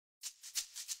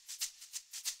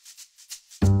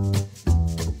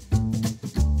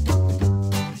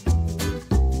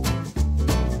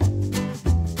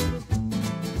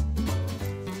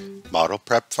model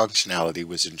prep functionality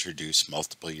was introduced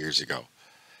multiple years ago.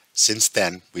 Since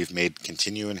then, we've made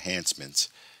continued enhancements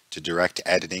to direct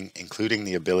editing, including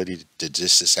the ability to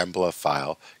disassemble a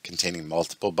file containing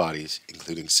multiple bodies,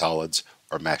 including solids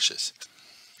or meshes.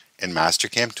 In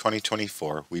Mastercam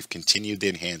 2024, we've continued the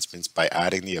enhancements by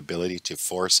adding the ability to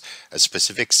force a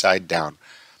specific side down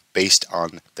based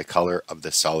on the color of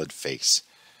the solid face.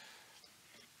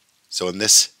 So in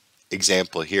this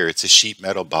example here, it's a sheet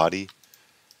metal body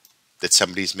that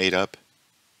somebody's made up.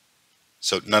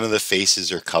 So none of the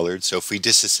faces are colored. So if we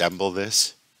disassemble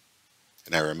this,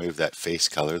 and I remove that face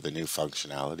color, the new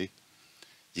functionality,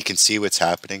 you can see what's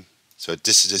happening. So it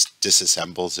just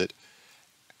disassembles it,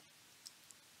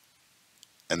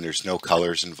 and there's no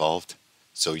colors involved.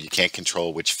 So you can't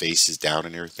control which face is down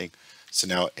and everything. So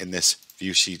now in this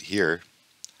view sheet here,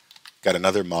 got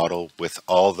another model with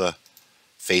all the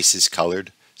faces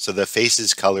colored. So the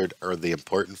faces colored are the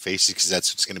important faces because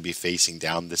that's what's going to be facing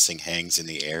down. This thing hangs in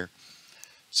the air.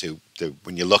 So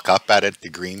when you look up at it, the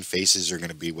green faces are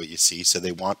going to be what you see. So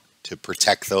they want to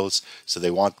protect those. So they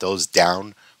want those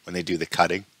down when they do the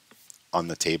cutting on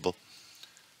the table.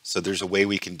 So there's a way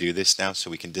we can do this now. So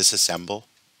we can disassemble.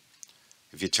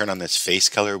 If you turn on this face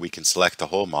color, we can select the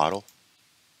whole model.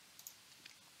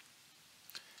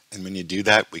 And when you do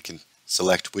that, we can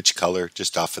select which color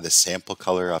just off of the sample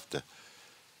color off the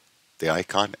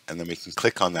icon, and then we can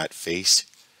click on that face,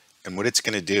 and what it's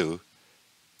going to do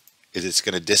is it's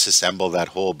going to disassemble that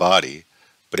whole body,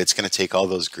 but it's going to take all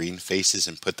those green faces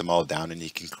and put them all down, and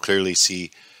you can clearly see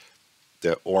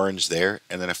the orange there.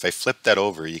 And then if I flip that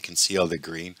over, you can see all the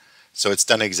green. So it's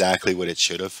done exactly what it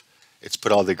should have. It's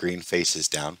put all the green faces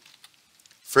down.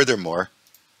 Furthermore,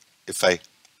 if I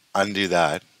undo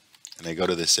that and I go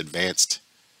to this advanced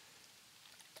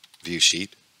view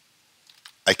sheet,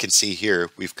 I can see here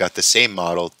we've got the same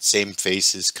model, same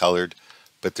faces colored,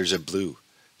 but there's a blue.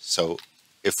 So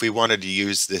if we wanted to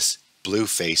use this blue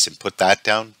face and put that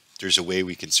down, there's a way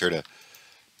we can sort of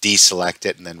deselect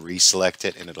it and then reselect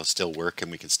it, and it'll still work,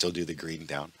 and we can still do the green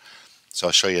down. So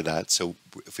I'll show you that. So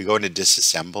if we go into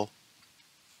disassemble,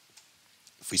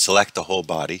 if we select the whole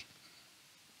body,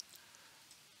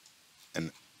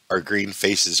 and our green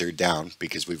faces are down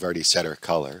because we've already set our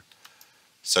color.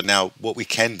 So now what we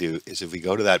can do is if we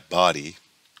go to that body,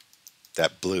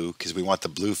 that blue, because we want the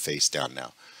blue face down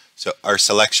now. So our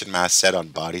selection mask set on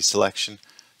body selection.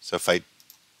 So if I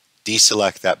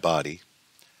deselect that body,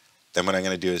 then what I'm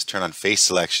going to do is turn on face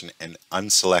selection and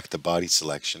unselect the body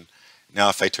selection. Now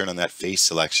if I turn on that face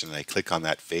selection and I click on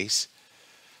that face,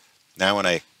 now when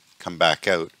I come back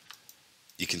out,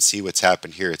 you can see what's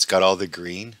happened here. It's got all the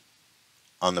green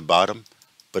on the bottom,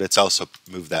 but it's also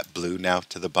moved that blue now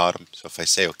to the bottom. So if I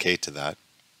say OK to that,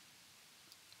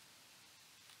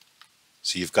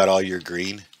 so you've got all your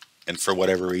green, and for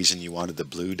whatever reason you wanted the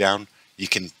blue down, you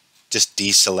can just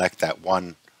deselect that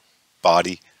one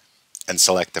body and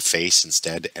select the face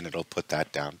instead, and it'll put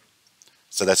that down.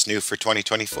 So that's new for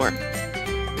 2024.